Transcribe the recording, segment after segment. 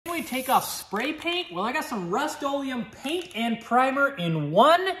me take off spray paint? Well, I got some Rust-Oleum paint and primer in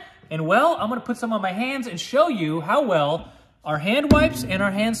one. And well, I'm gonna put some on my hands and show you how well our hand wipes and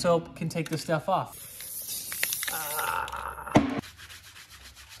our hand soap can take this stuff off.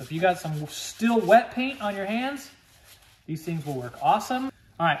 So if you got some still wet paint on your hands, these things will work awesome.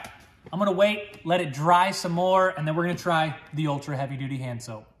 All right, I'm gonna wait, let it dry some more, and then we're gonna try the ultra heavy duty hand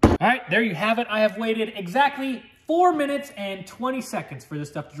soap. All right, there you have it. I have waited exactly 4 minutes and 20 seconds for this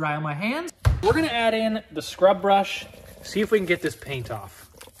stuff to dry on my hands. We're gonna add in the scrub brush, see if we can get this paint off.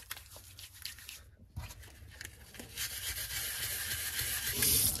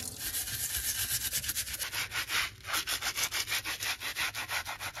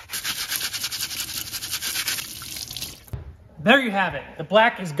 There you have it. The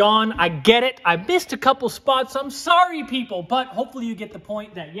black is gone. I get it. I missed a couple spots. I'm sorry, people, but hopefully you get the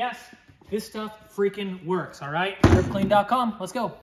point that yes, this stuff freaking works, all right? gripclean.com. Let's go.